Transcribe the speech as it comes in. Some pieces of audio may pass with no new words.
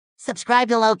Subscribe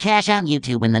to LuCASH on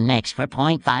YouTube in the next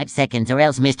 4.5 seconds, or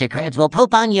else Mr. Krabs will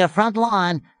poop on your front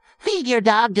lawn, feed your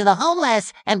dog to the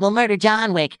homeless, and will murder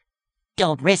John Wick.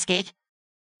 Don't risk it.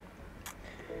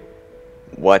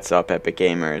 What's up, Epic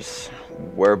Gamers?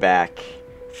 We're back.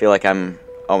 Feel like I'm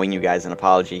owing you guys an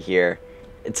apology here.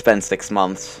 It's been 6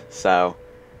 months, so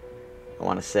I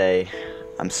want to say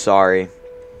I'm sorry.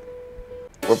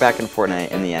 We're back in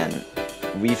Fortnite in the end.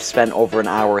 We've spent over an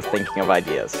hour thinking of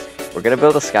ideas. We're gonna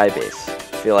build a Skybase.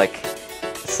 I feel like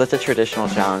it's such a traditional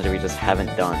challenge that we just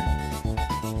haven't done.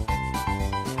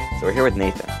 So we're here with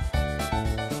Nathan.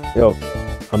 Yo,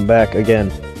 I'm back again.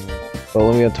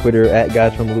 Follow me on Twitter at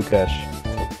guys from LuCASH.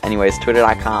 Anyways,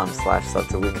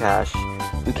 twitter.com/subtoLuCASH,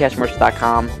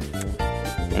 LuCashMerch.com,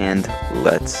 and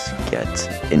let's get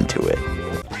into it.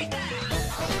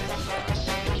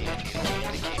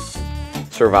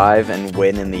 Survive and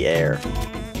win in the air.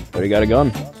 Already got a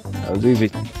gun. That was easy.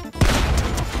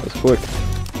 That was quick.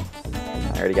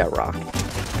 I already got rocked.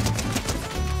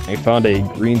 I found a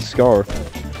green scar.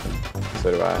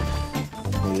 So do I.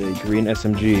 A green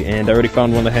SMG, and I already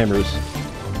found one of the hammers.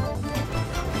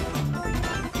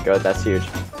 Good, that's huge.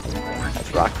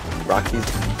 Let's rock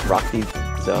these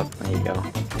up. There you go.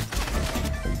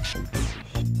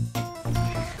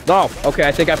 Oh, okay,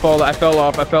 I think I fell off.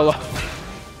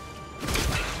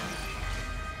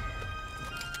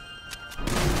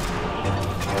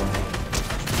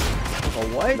 Oh,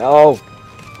 what? No!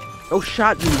 No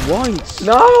shot me once!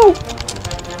 No!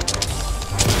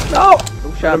 No!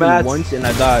 No shot me once and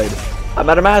I died. I'm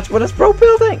at a match. What is bro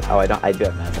building? Oh, I do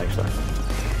have mats actually.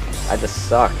 I just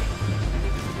suck.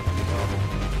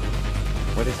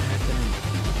 What is happening?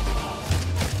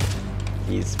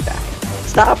 He's back.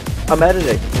 Stop! I'm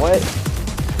editing. What?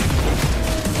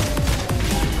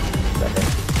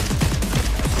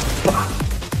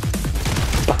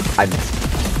 I missed.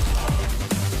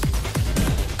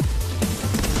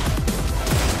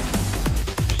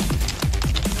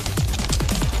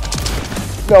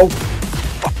 No.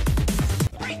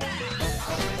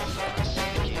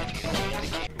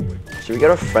 Should we go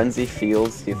to Frenzy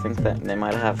Fields? Do you think that they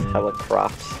might have hella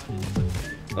crops?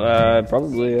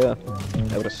 Probably, yeah.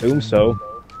 I would assume so.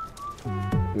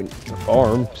 I mean, it's a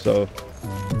farm, so...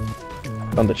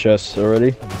 Found the chests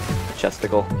already.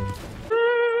 Chesticle.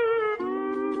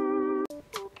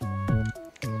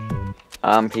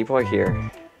 People are here.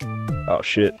 Oh,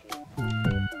 shit.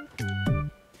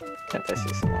 Can't I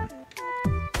see someone?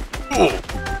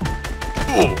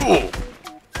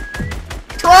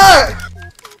 Try!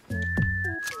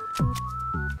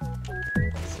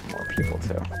 Some more people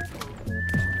too.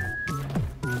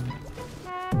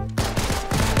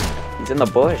 He's in the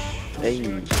bush.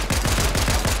 Hey.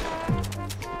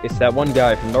 It's that one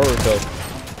guy from Naruto.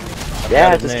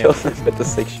 Yeah, just killed him with the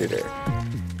 6-shooter.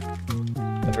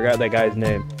 I forgot that guy's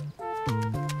name.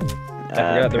 I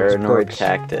forgot there was Paranoid perks.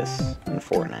 Cactus in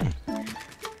Fortnite.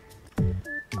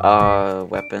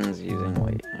 Weapons using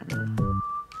weight ammo.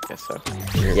 Guess so.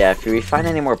 Yeah, if we find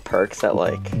any more perks that,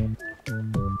 like...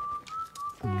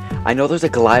 I know there's a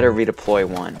glider redeploy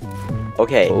one.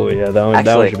 Okay. Oh yeah, that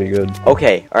one should be good.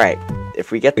 Okay, alright. If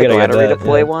we get the glider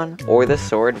redeploy yeah. one, or the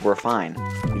sword, we're fine.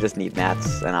 We just need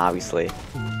mats, and obviously,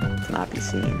 to not be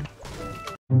seen.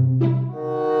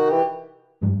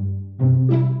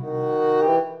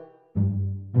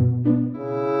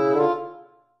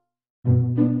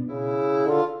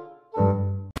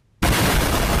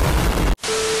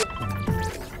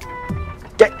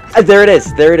 There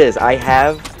it is. I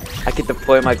could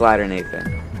deploy my glider,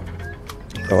 Nathan.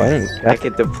 Oh, I didn't. I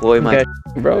could deploy my...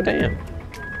 Bro, damn.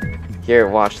 Here,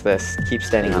 watch this. Keep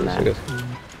standing on that.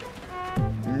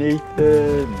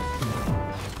 Nathan!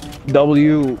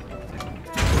 W.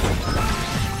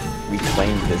 We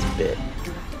claimed this bit.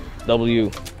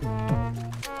 W.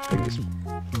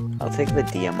 I'll take the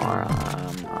DMR,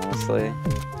 honestly.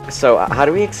 So, how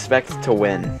do we expect to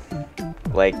win?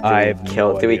 Like,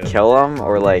 do we kill them,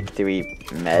 or like, do we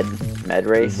med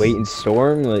race? Wait and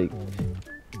storm, like,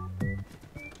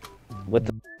 what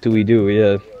the do we do?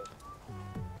 Yeah,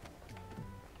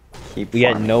 we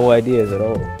had no ideas at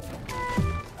all.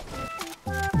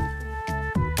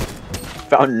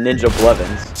 Found Ninja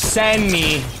Blevins. Send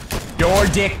me your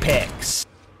dick pics.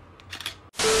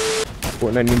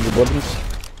 Fortnite Ninja Buttons.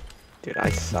 Dude, I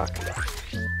suck.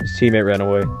 His teammate ran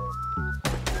away.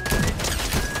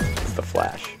 It's the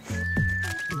Flash.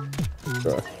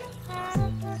 Sorry.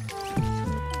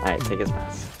 Alright, take his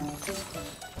mask.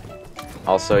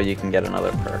 Also, you can get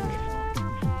another perk.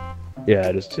 Yeah,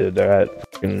 I just did that.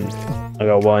 I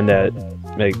got one that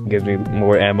gives me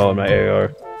more ammo in my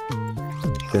AR.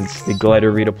 Since the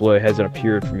glider redeploy hasn't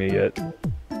appeared for me yet.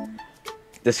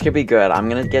 This could be good. I'm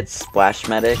gonna get Splash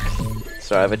Medic,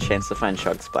 so I have a chance to find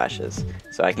Chug Splashes.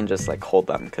 So I can just, like, hold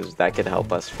them, because that could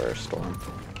help us for a storm.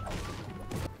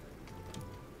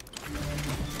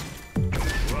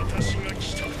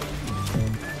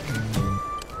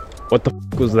 What the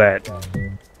f was that?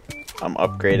 I'm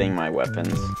upgrading my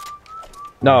weapons.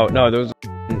 No, those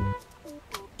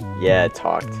Yeah, it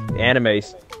talked. anime It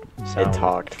sound.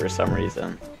 talked for some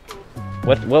reason.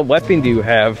 What weapon do you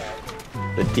have?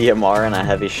 The DMR and a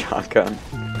heavy shotgun.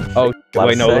 Oh, What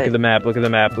wait, no, say? look at the map, look at the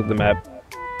map, look at the map.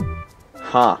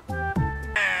 Huh.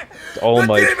 It's All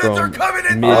Might from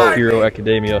Mid Hero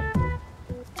Academia.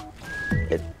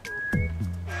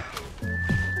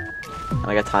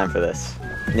 I got time for this.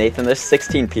 Nathan, there's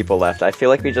 16 people left. I feel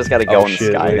like we just gotta go Oh, in the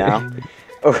shit, sky wait. now.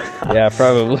 Oh, Yeah,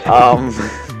 probably.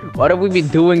 What have we been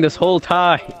doing this whole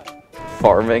time?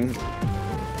 farming.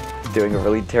 Doing a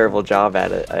really terrible job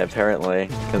at it, apparently.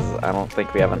 Because I don't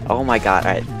think we have an... Oh my god,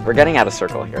 alright. We're getting out of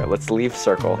circle here. Let's leave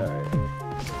circle.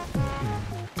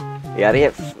 You gotta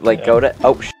get, like, go to...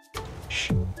 Oh,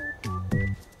 shh. Is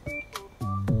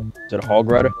it a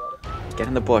hog rider? Get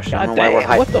in the bush. I God don't know why we're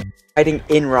damn, what the hiding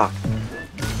in rock.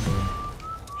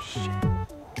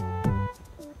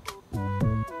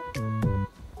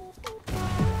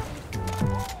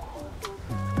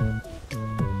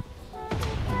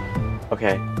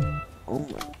 Okay. Oh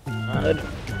my god.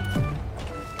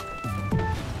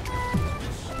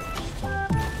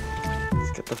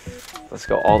 Let's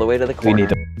go all the way to the corner. We need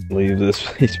to leave this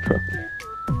place, bro.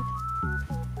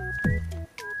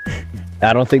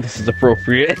 I don't think this is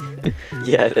appropriate.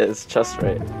 Yeah, it is. Just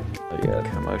right. Oh, yeah.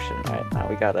 Commotion. Alright, now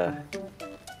we gotta...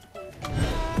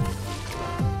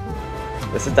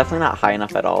 This is definitely not high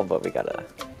enough at all, but we gotta,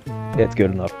 It's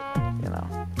good enough. you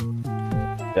know...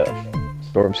 Yeah.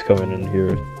 Storm's coming in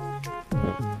here.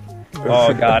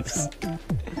 Oh god.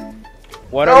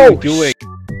 What No! are you doing?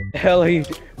 The hell are you?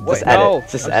 Just no, edit.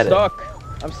 Just I'm edit. stuck.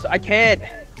 I can't.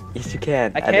 Yes, you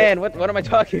can. I Edit. can. What am I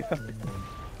talking about?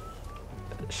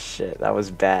 Shit, that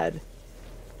was bad.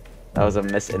 That was a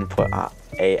misinput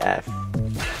AF.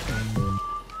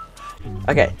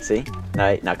 Okay, see?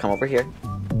 Alright, now come over here.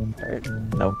 Alright,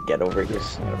 no, get over here.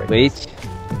 Get over here. Wait.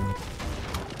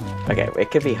 Okay,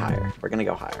 it could be higher. We're gonna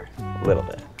go higher. A little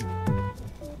bit.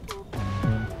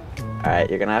 Alright,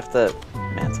 you're gonna have to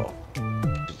mantle.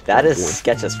 That is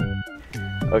sketch as f.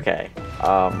 Okay,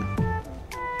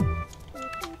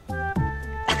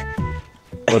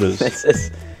 What is? this is...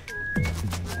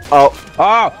 Oh!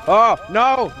 Oh!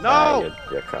 No! No!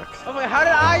 You're cooked. I'm like, how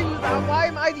did I? Why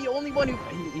am I the only one who?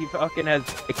 He fucking has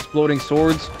exploding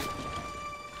swords.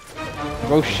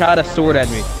 Bro shot a sword at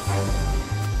me.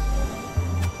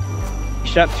 He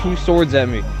shot 2 swords at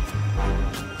me.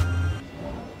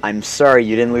 I'm sorry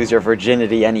you didn't lose your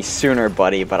virginity any sooner,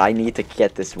 buddy, but I need to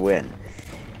get this win.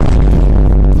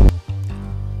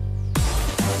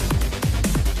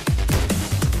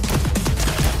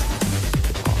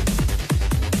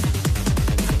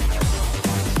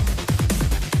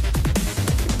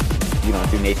 You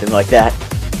don't do Nathan like that.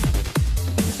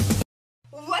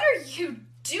 What are you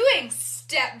doing,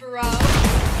 step bro?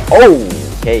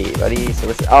 Oh! Okay, buddy, so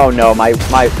listen. Oh no, my.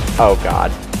 Oh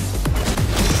god.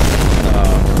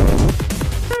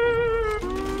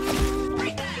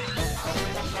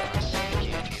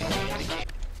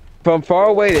 From far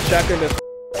away, the shotgun does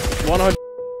 100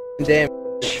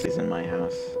 damage. She's in my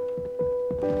house.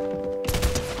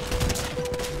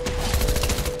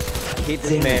 I hit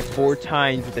this man 4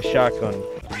 times with the shotgun.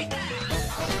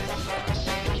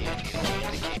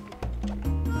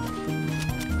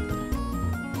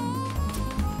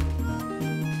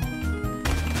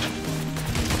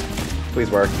 Please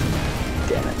work.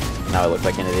 Damn it. Now I look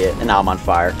like an idiot, and now I'm on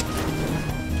fire.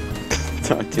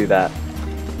 Don't do that.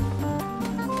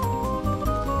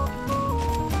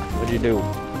 What'd you do?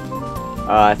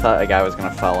 I thought a guy was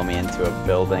gonna follow me into a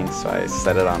building, so I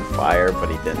set it on fire, but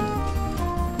he didn't.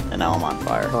 And now I'm on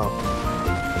fire. Oh.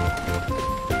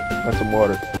 That's some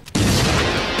water.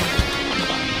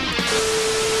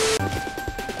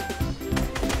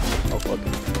 Oh, look.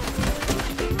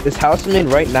 This house I'm in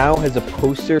right now has a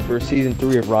poster for season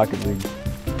 3 of Rocket League.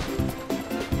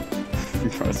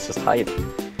 It's just hype.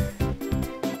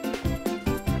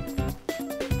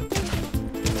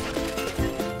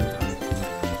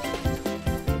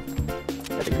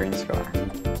 Got a green scar.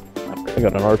 Upgrade. I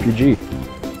got an RPG.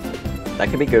 That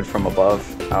could be good from above.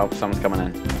 Oh, someone's coming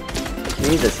in.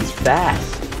 Jesus, he's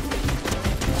fast.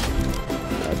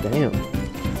 God damn.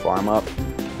 Farm up.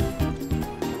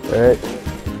 Alright.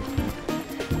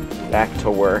 Back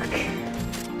to work.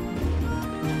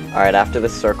 Alright, after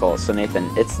this circle, so Nathan,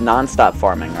 it's non-stop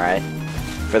farming, right?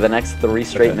 For the next 3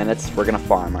 straight minutes, we're gonna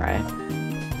farm, alright?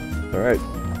 Alright.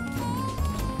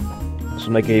 This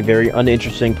will make a very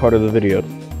uninteresting part of the video.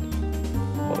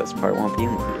 Well, this part won't be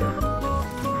in the video.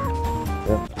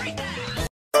 Yeah.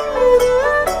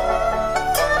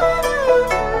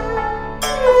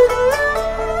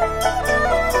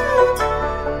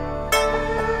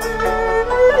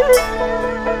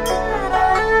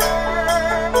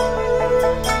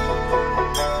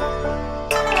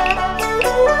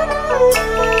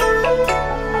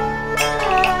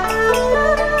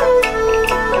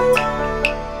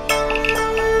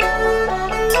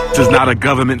 This is not a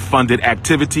government-funded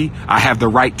activity. I have the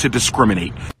right to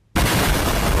discriminate.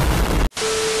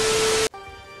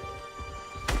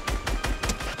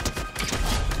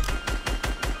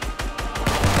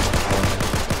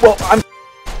 Well, I'm...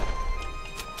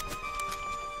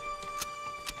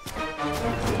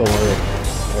 Don't worry.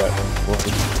 Alright.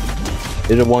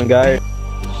 Is it one guy?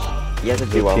 He has a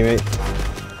duo. Teammate?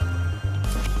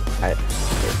 Alright.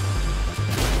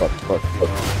 Fuck.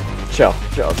 Chill.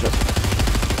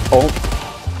 Oh.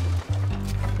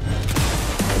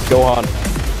 Let's go on.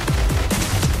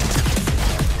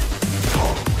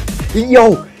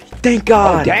 Yo! Thank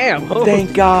God! Oh, damn!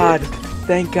 Thank God!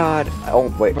 Thank God!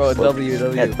 Oh, wait. Bro, Slurp- W.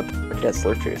 Yeah,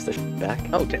 Slurp Juice, the shit back.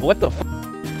 Oh, what the f?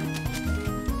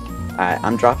 Alright,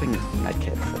 I'm dropping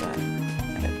medkit for that.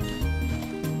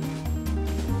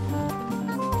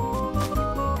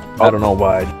 I don't know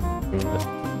why.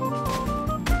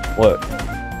 What?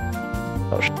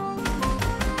 Oh, sh.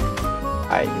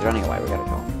 Alright, he's running away, we gotta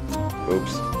go.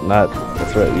 Oops. Not.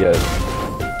 That's right, yeah.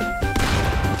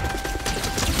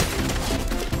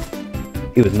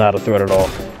 He was not a threat at all.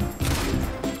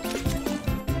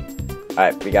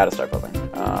 Alright, we gotta start building.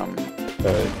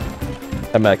 Alright.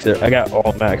 I max it. I got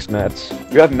all max mats.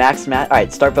 You have max mat?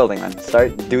 Alright, start building then.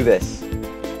 Do this.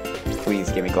 Please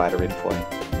give me glider redeploy.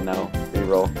 No,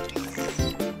 reroll.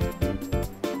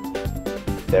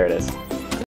 There it is.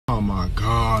 Oh my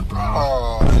God, bro.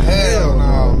 Oh, hell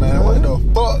no, man. What the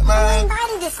fuck, man?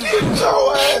 Get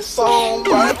your ass on,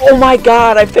 bro. Oh my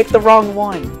God, I picked the wrong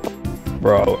one.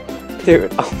 Bro.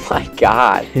 Dude, oh my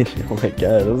God. Oh my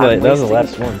god. That was the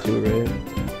last one too, right?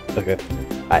 Okay.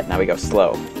 Alright, now we go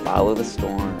slow. Follow the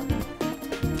storm.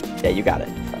 Yeah, you got it.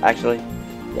 Actually,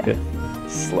 yeah. Good.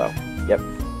 Slow. Yep.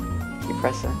 Keep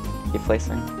pressing. Keep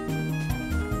placing.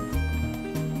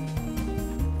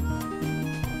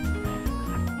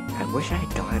 I wish I had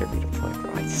glider redeploy,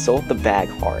 bro. I sold the bag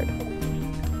hard.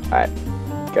 Alright.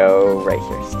 Go right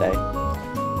here. Stay.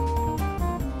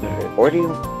 Alright. Or do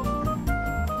you...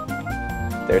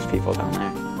 There's people down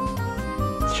there.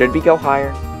 Should we go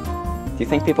higher? Do you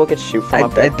think people could shoot from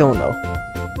up I there? don't know.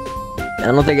 I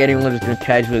don't think anyone is gonna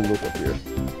casually look up here.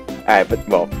 Alright, but,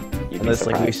 well, you'd be Unless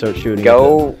like we surprised. start shooting.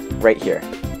 Go right here.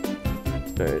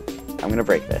 Alright. I'm gonna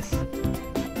break this.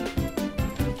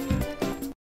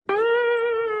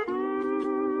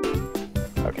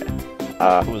 Okay.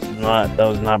 That was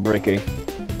not breaking.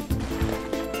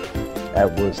 That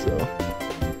was though.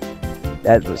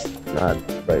 That was not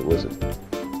right, was it?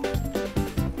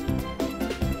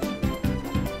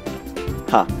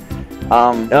 Huh.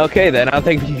 Okay then, I don't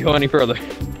think we can go any further.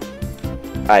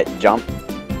 Alright, jump.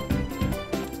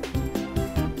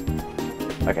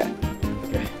 Okay.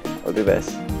 Okay. We'll do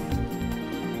this.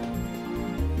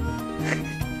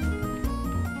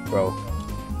 Bro.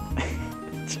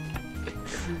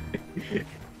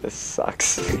 This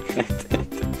sucks.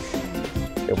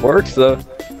 It works though.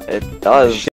 It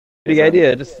does. Big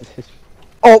idea, just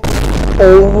Oh!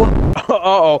 Oh!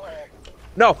 oh.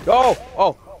 No! Oh!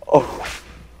 Oh! Oh!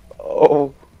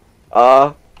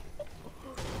 Oh!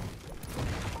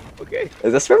 Okay.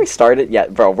 Is this where we started? Yeah,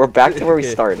 bro, we're back to where we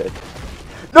started.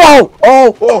 No!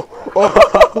 Oh! Oh!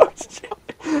 Oh!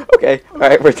 Okay,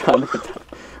 alright, we're done.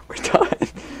 We're done.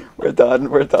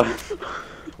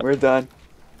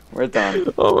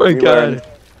 Oh my god.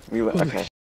 Okay.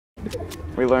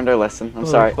 We learned our lesson. I'm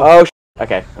sorry. Oh,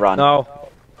 okay, run. No.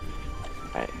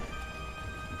 Alright.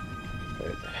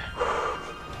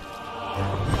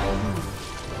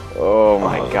 Oh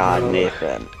my god,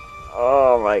 Nathan.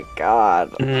 Oh my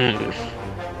god. Do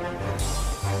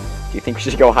you think we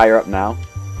should go higher up now?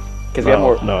 Because we have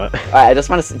more. No. Alright, I just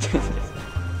want to.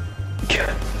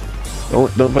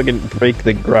 Don't fucking break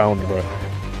the ground, bro.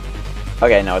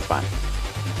 Okay, no, it's fine.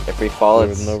 If we fall, There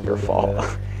it's was no your vertical fault.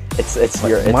 path. It's Like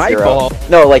your my your fault? Own,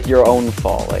 no, like your own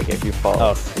fault. Like if you fall,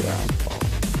 Oh. it's your own fault.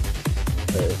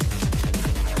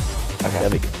 Got Okay,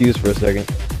 me confused for a second.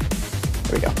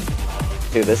 here we go.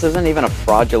 Dude, this isn't even a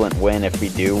fraudulent win. If we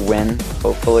do win,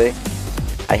 hopefully,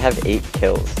 I have 8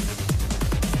 kills.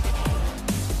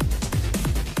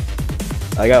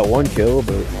 I got 1 kill,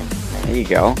 but There you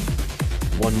go.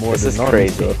 one more This than is none,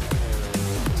 crazy. so-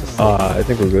 I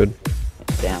think we're good.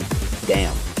 Damn.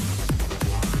 Damn.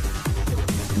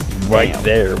 Right Damn.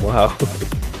 there. Wow.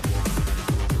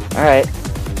 Alright.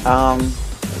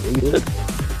 Good.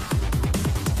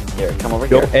 Here, come over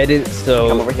here. Don't edit, so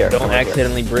Come over here, don't come over here.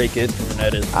 accidentally break it and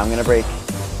edit. I'm gonna break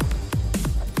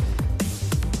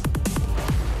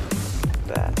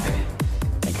that.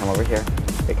 And come over here.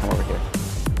 Okay, come over here.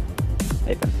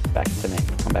 Nathan, back to me.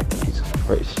 Come back to me. Jesus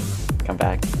Christ. Come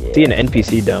back. Yeah. See an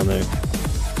NPC down there.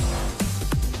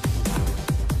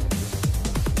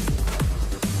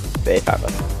 They found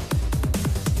us.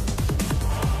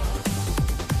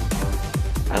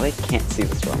 I like can't see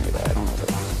the storm though. I don't know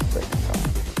where I'm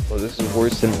going. Well, this is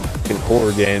worse than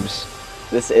horror games.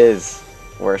 This is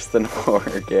worse than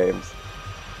horror games.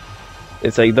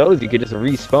 It's like those you could just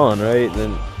respawn, right?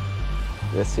 Then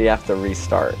This you have to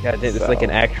restart. yeah, it's so. like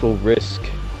an actual risk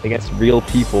against real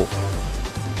people.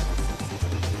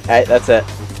 Alright, that's it.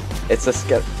 It's a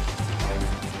skip.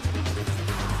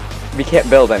 We can't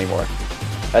build anymore.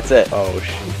 That's it. Oh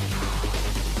shit.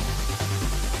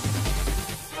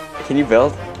 Can you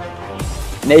build?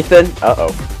 Nathan?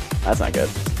 Uh-oh. That's not good.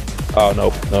 Oh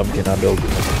no, no, we cannot build.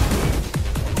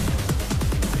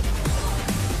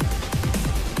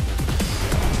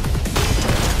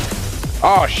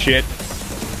 Oh shit.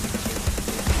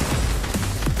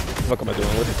 What am I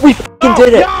doing with it? We f***ing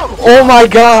did it! Oh my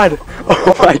god!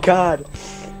 Oh my god!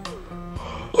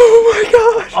 Oh my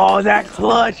god! Oh, that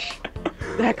clutch!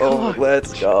 That Oh, clutch!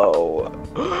 let's go!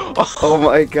 Oh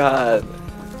my god!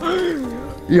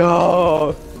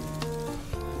 Yo!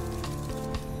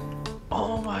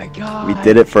 Oh my god! We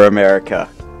did it for America.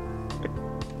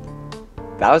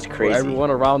 That was For crazy. everyone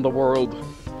around the world.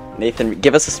 Nathan,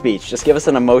 give us a speech. Just give us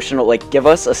an emotional, like, give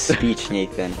us a speech,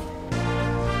 Nathan.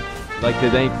 I'd like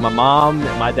to thank my mom,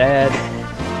 my dad,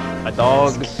 my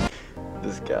dogs.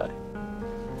 This guy.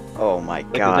 Oh my I'd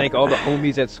like to god. thank all the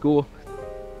homies at school.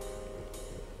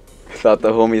 Without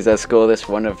the homies at school, this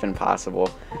wouldn't have been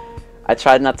possible. I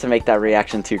tried not to make that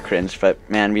reaction too cringe, but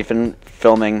man, we've been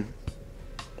filming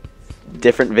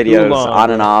different videos long, on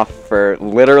and off for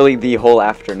literally the whole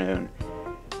afternoon.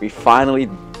 We finally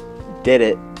did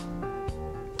it.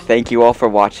 Thank you all for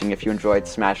watching. If you enjoyed,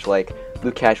 smash like.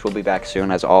 LuCASH will be back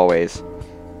soon, as always.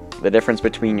 The difference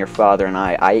between your father and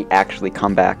I actually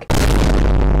come back.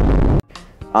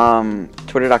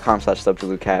 Twitter.com/sub to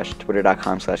LuCASH,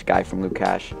 Twitter.com/guy from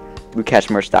LuCASH,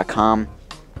 LuCashMerch.com.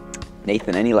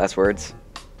 Nathan, any last words?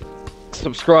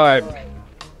 Subscribe.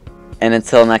 And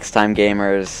until next time,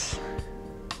 gamers.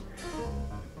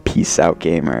 Peace out,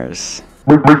 gamers.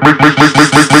 Make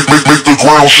the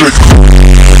ground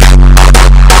shake.